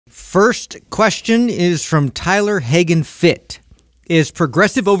First question is from Tyler Hagen Fit. Is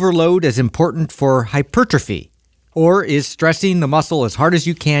progressive overload as important for hypertrophy? Or is stressing the muscle as hard as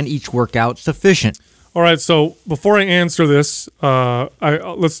you can each workout sufficient? All right, so before I answer this,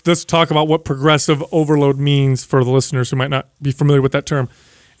 let's talk about what progressive overload means for the listeners who might not be familiar with that term.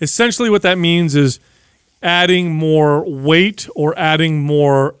 Essentially what that means is adding more weight or adding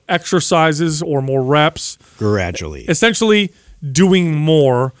more exercises or more reps. Gradually. Essentially doing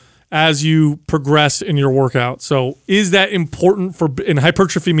more as you progress in your workout. So is that important and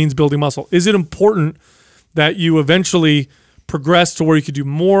hypertrophy means building muscle. Is it important that you eventually progress to where you could do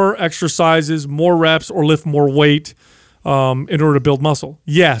more exercises, more reps, or lift more weight in order to build muscle?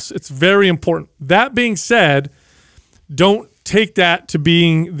 Yes, it's very important. That being said, don't take that to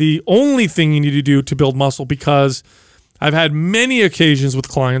being the only thing you need to do to build muscle, because I've had many occasions with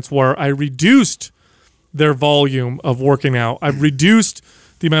clients where I reduced their volume of working out. I've reduced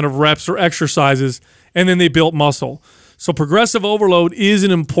the amount of reps or exercises, and then they built muscle. So progressive overload is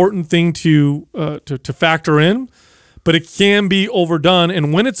an important thing to factor in, but it can be overdone.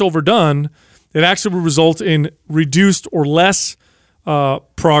 And when it's overdone, it actually will result in reduced or less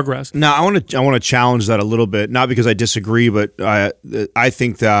progress. Now, I want to challenge that a little bit, not because I disagree, but I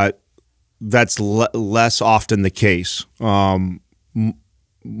think that that's less often the case.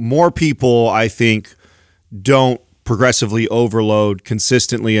 More people, I think, don't progressively overload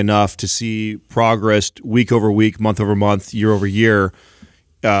consistently enough to see progress week over week, month over month, year over year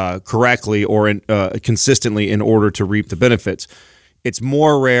correctly or consistently in order to reap the benefits. It's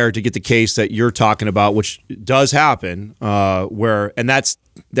more rare to get the case that you're talking about, which does happen,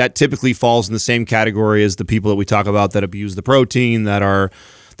 that typically falls in the same category as the people that we talk about that abuse the protein, that are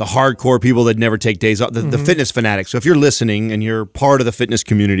the hardcore people that never take days off, the fitness fanatics. So if you're listening and you're part of the fitness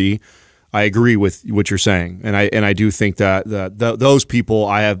community, I agree with what you're saying, and I do think that those people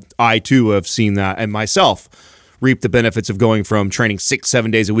I too have seen that, and myself reap the benefits of going from training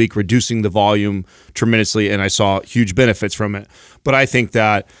 6-7 days a week, reducing the volume tremendously, and I saw huge benefits from it. But I think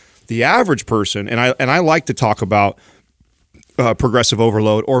that the average person, and I like to talk about progressive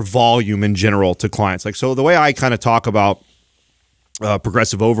overload or volume in general to clients. Like, so the way I kind of talk about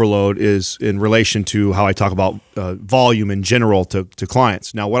progressive overload is in relation to how I talk about volume in general to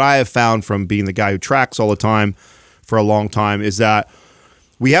clients. Now, what I have found from being the guy who tracks all the time for a long time is that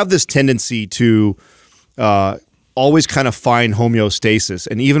we have this tendency to always kind of find homeostasis,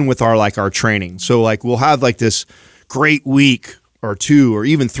 and even with our training. So like we'll have like this great week or 2 or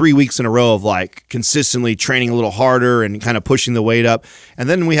even 3 weeks in a row of like consistently training a little harder and kind of pushing the weight up. And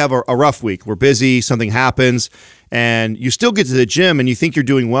then we have a rough week. We're busy, something happens, and you still get to the gym and you think you're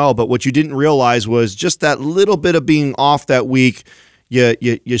doing well, but what you didn't realize was just that little bit of being off that week,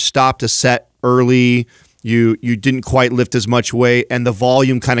 you stopped a set early, you didn't quite lift as much weight, and the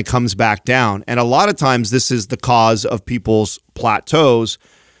volume kind of comes back down. And a lot of times this is the cause of people's plateaus,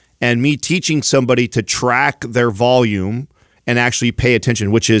 and me teaching somebody to track their volume and actually pay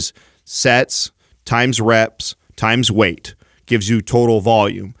attention, which is sets times reps times weight, gives you total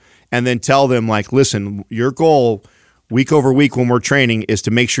volume. And then tell them, like, listen, your goal week over week when we're training is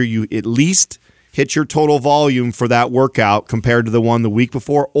to make sure you at least hit your total volume for that workout compared to the one the week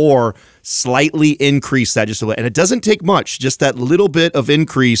before, or slightly increase that just a little. And it doesn't take much, just that little bit of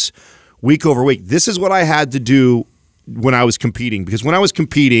increase week over week. This is what I had to do when I was competing, because when I was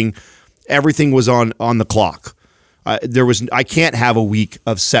competing, everything was on the clock. I can't have a week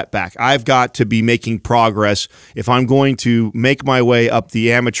of setback. I've got to be making progress. If I'm going to make my way up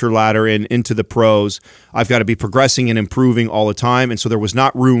the amateur ladder and into the pros, I've got to be progressing and improving all the time. And so there was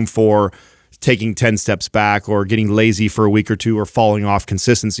not room for taking 10 steps back or getting lazy for a week or two or falling off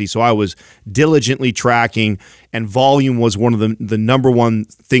consistency. So I was diligently tracking, and volume was one of the number one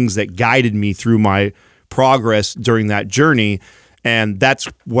things that guided me through my progress during that journey. And that's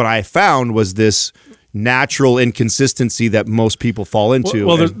what I found was this natural inconsistency that most people fall into.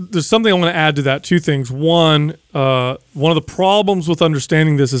 Well, there's something I want to add to that. 2 things. One of the problems with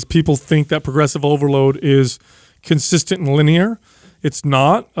understanding this is people think that progressive overload is consistent and linear. It's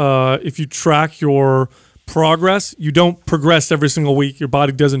not. If you track your progress, you don't progress every single week. Your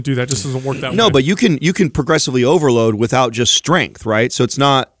body doesn't do that. It just doesn't work that way. No, but you can progressively overload without just strength, right? So it's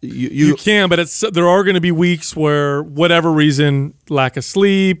not you can, but there are going to be weeks where whatever reason, lack of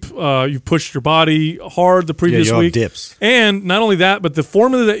sleep, you've pushed your body hard the previous week. Dips. And not only that, but the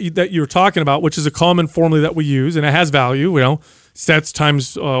formula that you're talking about, which is a common formula that we use, and it has value, sets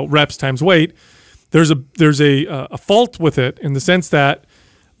times reps times weight. There's a fault with it in the sense that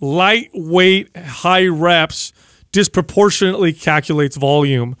lightweight, high reps disproportionately calculates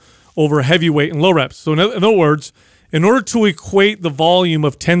volume over heavyweight and low reps. So in other words, in order to equate the volume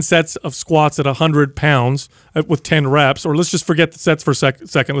of 10 sets of squats at 100 pounds with 10 reps, or let's just forget the sets for a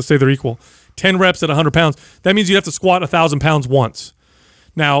second. Let's say they're equal. 10 reps at 100 pounds. That means you have to squat 1,000 pounds once.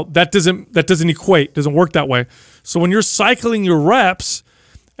 Now, that doesn't equate, doesn't work that way. So when you're cycling your reps,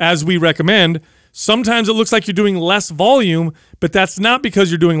 as we recommend, sometimes it looks like you're doing less volume, but that's not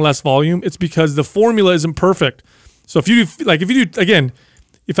because you're doing less volume. It's because the formula isn't perfect. So if you do, again,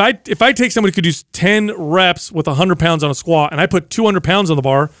 if I take somebody who could do 10 reps with 100 pounds on a squat and I put 200 pounds on the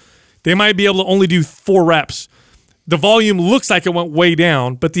bar, they might be able to only do 4 reps. The volume looks like it went way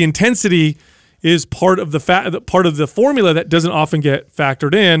down, but the intensity is part of the formula that doesn't often get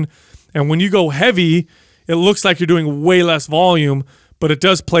factored in. And when you go heavy, it looks like you're doing way less volume, but it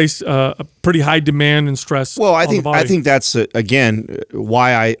does place a pretty high demand and stress. Well, on the body. I think that's again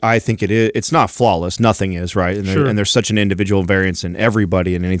why I think it is. It's not flawless. Nothing is, right. And, Sure. and there's such an individual variance in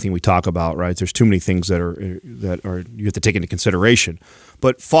everybody and anything we talk about, right. There's too many things that are you have to take into consideration.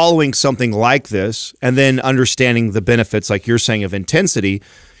 But following something like this and then understanding the benefits, like you're saying, of intensity.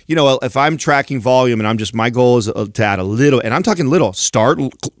 You know, if I'm tracking volume and my goal is to add a little, and I'm talking little, start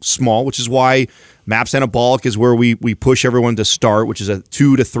small, which is why MAPS Anabolic is where we push everyone to start, which is a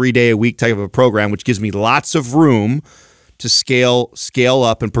 2 to 3 day a week type of a program, which gives me lots of room to scale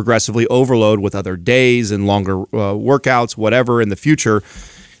up and progressively overload with other days and longer workouts, whatever in the future.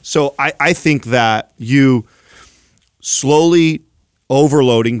 So I think that you slowly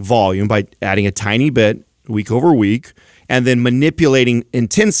overloading volume by adding a tiny bit week over week, and then manipulating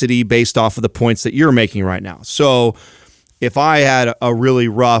intensity based off of the points that you're making right now. So if I had a really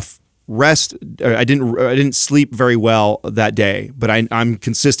rough rest, I didn't sleep very well that day, but I'm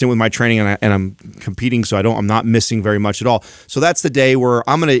consistent with my training and I'm competing, so I'm not missing very much at all. So that's the day where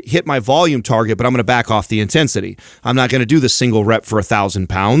I'm going to hit my volume target, but I'm going to back off the intensity. I'm not going to do the single rep for 1,000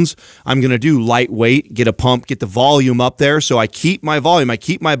 pounds. I'm going to do lightweight, get a pump, get the volume up there, so I keep my volume. I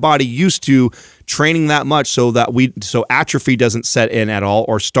keep my body used to training that much so atrophy doesn't set in at all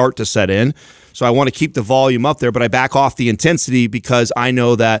or start to set in. So I want to keep the volume up there, but I back off the intensity because I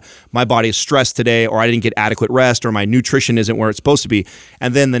know that my body is stressed today, or I didn't get adequate rest, or my nutrition isn't where it's supposed to be.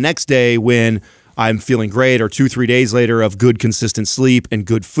 And then the next day when I'm feeling great, or 2-3 days later of good consistent sleep and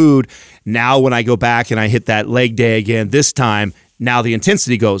good food, now when I go back and I hit that leg day again, this time, now the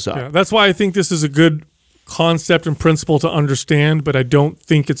intensity goes up. Yeah, that's why I think this is a good concept and principle to understand, but I don't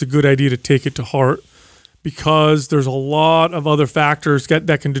think it's a good idea to take it to heart, because there's a lot of other factors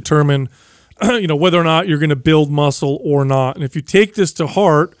that can determine whether or not you're going to build muscle or not. And if you take this to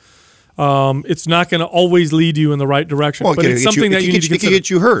heart, it's not going to always lead you in the right direction. Well, but it's something that you need to consider. It can get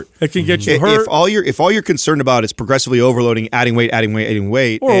you hurt. It can get you hurt. If all you're concerned about is progressively overloading, adding weight,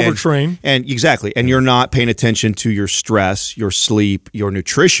 or overtrain. And exactly, and you're not paying attention to your stress, your sleep, your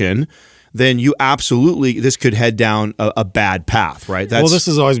nutrition, then you absolutely, this could head down a bad path, right? Well, this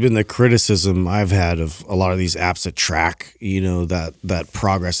has always been the criticism I've had of a lot of these apps that track, that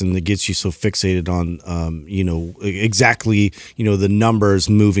progress, and that gets you so fixated on, exactly, the numbers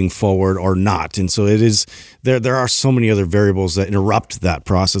moving forward or not. And so it is, there are so many other variables that interrupt that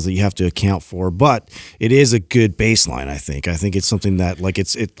process that you have to account for, but it is a good baseline, I think. I think it's something that,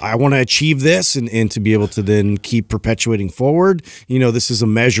 I want to achieve this and to be able to then keep perpetuating forward. This is a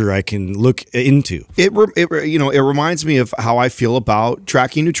measure I can look into. It reminds me of how I feel about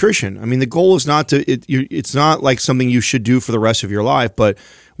tracking nutrition. I mean, the goal is not to, it's not like something you should do for the rest of your life, but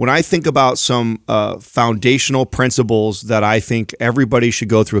when I think about some foundational principles that I think everybody should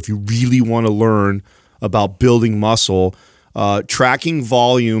go through if you really want to learn about building muscle, tracking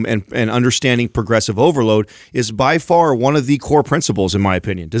volume and understanding progressive overload is by far one of the core principles, in my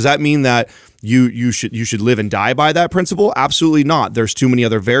opinion. Does that mean that you should live and die by that principle? Absolutely not. There's too many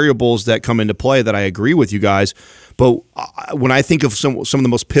other variables that come into play that I agree with you guys. But when I think of some of the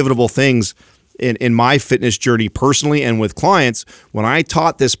most pivotal things in my fitness journey personally and with clients, when I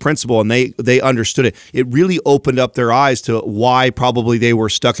taught this principle and they understood it, it really opened up their eyes to why probably they were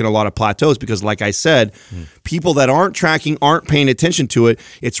stuck in a lot of plateaus. Because like I said, people that aren't tracking, aren't paying attention to it,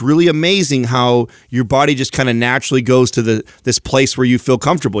 it's really amazing how your body just kind of naturally goes to this place where you feel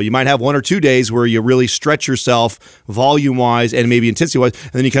comfortable. You might have 1 or 2 days where you really stretch yourself volume-wise and maybe intensity-wise,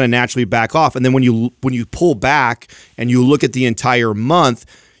 and then you kind of naturally back off. And then when you pull back and you look at the entire month,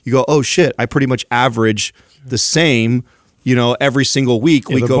 you go, oh shit, I pretty much average the same, every single week,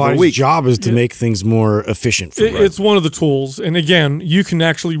 week over week. The job is to make things more efficient. It's one of the tools. And again, you can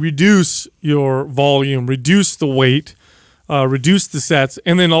actually reduce your volume, reduce the weight, reduce the sets,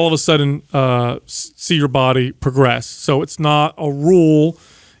 and then all of a sudden see your body progress. So it's not a rule.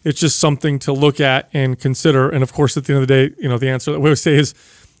 It's just something to look at and consider. And of course, at the end of the day, the answer that we always say is,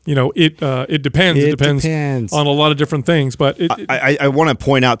 it depends. It depends on a lot of different things. But I want to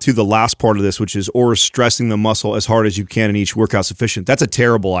point out too the last part of this, which is or stressing the muscle as hard as you can in each workout sufficient. That's a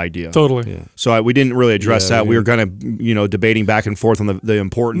terrible idea. Totally. Yeah. So we didn't really address that. We were kind of debating back and forth on the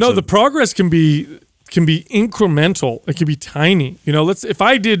importance. No, the progress can be incremental. It can be tiny. If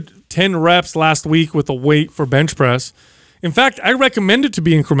I did 10 reps last week with a weight for bench press, in fact, I recommend it to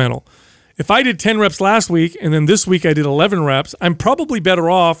be incremental. If I did 10 reps last week and then this week I did 11 reps, I'm probably better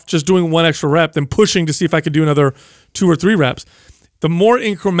off just doing one extra rep than pushing to see if I could do another 2 or 3 reps. The more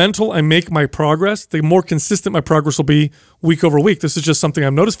incremental I make my progress, the more consistent my progress will be week over week. This is just something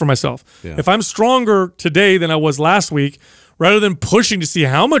I've noticed for myself. Yeah. If I'm stronger today than I was last week, rather than pushing to see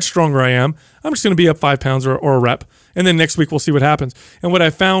how much stronger I am, I'm just going to be up 5 pounds or a rep. And then next week we'll see what happens. And what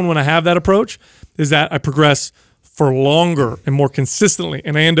I found when I have that approach is that I progress for longer and more consistently,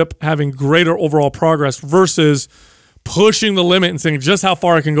 and I end up having greater overall progress versus pushing the limit and saying just how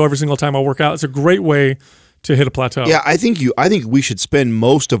far I can go every single time I work out. It's a great way to hit a plateau. Yeah, I think we should spend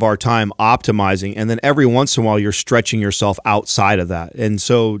most of our time optimizing, and then every once in a while you're stretching yourself outside of that. And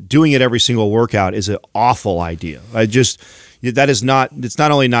so doing it every single workout is an awful idea. It's not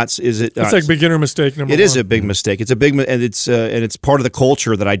only not, is it? It's like beginner mistake number one. It is a big mistake. It's a big, and it's part of the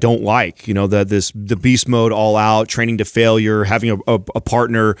culture that I don't like. The beast mode, all out, training to failure, having a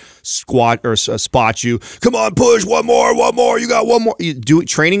partner squat or spot you. Come on, push one more. You got one more.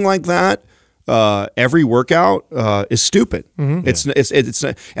 Training like that. Every workout is stupid. Mm-hmm. It's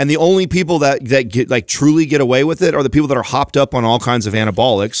and the only people that get truly get away with it are the people that are hopped up on all kinds of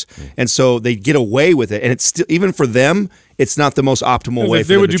anabolics, and so they get away with it. And it's still, even for them, it's not the most optimal way.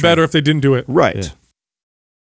 They would do better if they didn't do it. Right.